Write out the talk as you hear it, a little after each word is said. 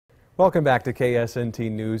Welcome back to KSNT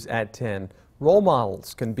News at 10. Role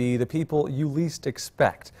models can be the people you least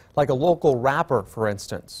expect, like a local rapper, for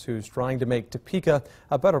instance, who's trying to make Topeka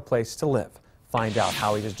a better place to live. Find out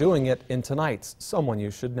how he is doing it in tonight's Someone You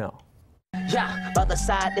Should Know. Yeah, other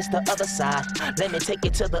side is the other side. Let me take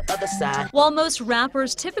it to the other side. While most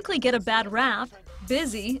rappers typically get a bad rap,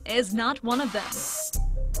 Bizzy is not one of them.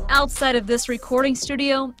 Outside of this recording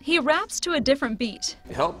studio, he raps to a different beat.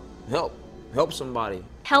 Help somebody.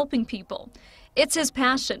 Helping people. It's his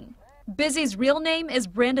passion. Bizzy's real name is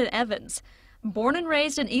Brandon Evans. Born and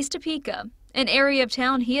raised in East Topeka, an area of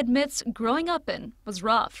town he admits growing up in was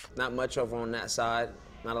rough. Not much over on that side,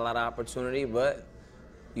 not a lot of opportunity, but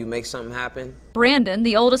you make something happen. Brandon,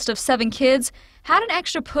 the oldest of 7 kids, had an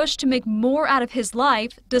extra push to make more out of his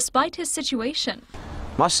life despite his situation.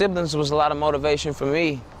 My siblings was a lot of motivation for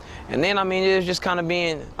me. And then, it was just kind of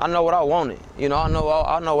being, I know what I wanted. You know, I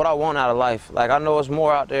know what I want out of life. Like, I know it's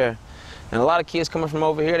more out there. And a lot of kids coming from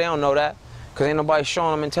over here, they don't know that because ain't nobody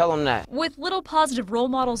showing them and telling them that. With little positive role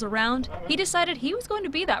models around, he decided he was going to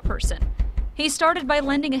be that person. He started by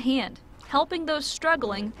lending a hand, helping those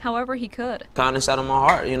struggling however he could. Kindness out of my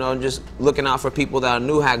heart, just looking out for people that I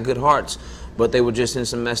knew had good hearts, but they were just in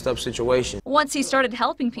some messed up situation. Once he started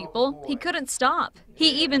helping people, he couldn't stop.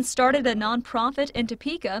 He even started a nonprofit in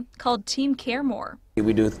Topeka called Team Care More.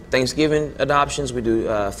 We do Thanksgiving adoptions, we do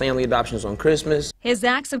family adoptions on Christmas. His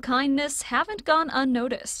acts of kindness haven't gone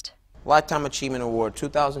unnoticed. Lifetime Achievement Award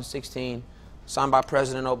 2016, signed by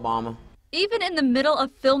President Obama. Even in the middle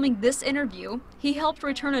of filming this interview, he helped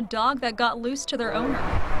return a dog that got loose to their owner.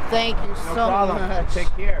 Thank you so much. Take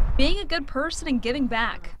care. Being a good person and giving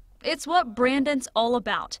back. It's what Brandon's all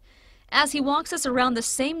about. As he walks us around the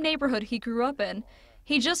same neighborhood he grew up in,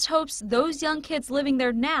 he just hopes those young kids living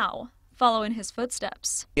there now follow in his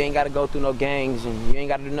footsteps. You ain't got to go through no gangs and you ain't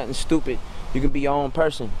got to do nothing stupid. You can be your own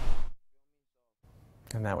person.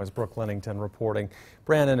 And that was Brooke Lennington reporting.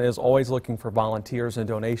 Brandon is always looking for volunteers and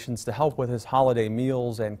donations to help with his holiday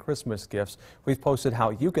meals and Christmas gifts. We've posted how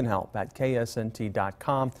you can help at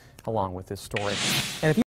ksnt.com along with this story. And if you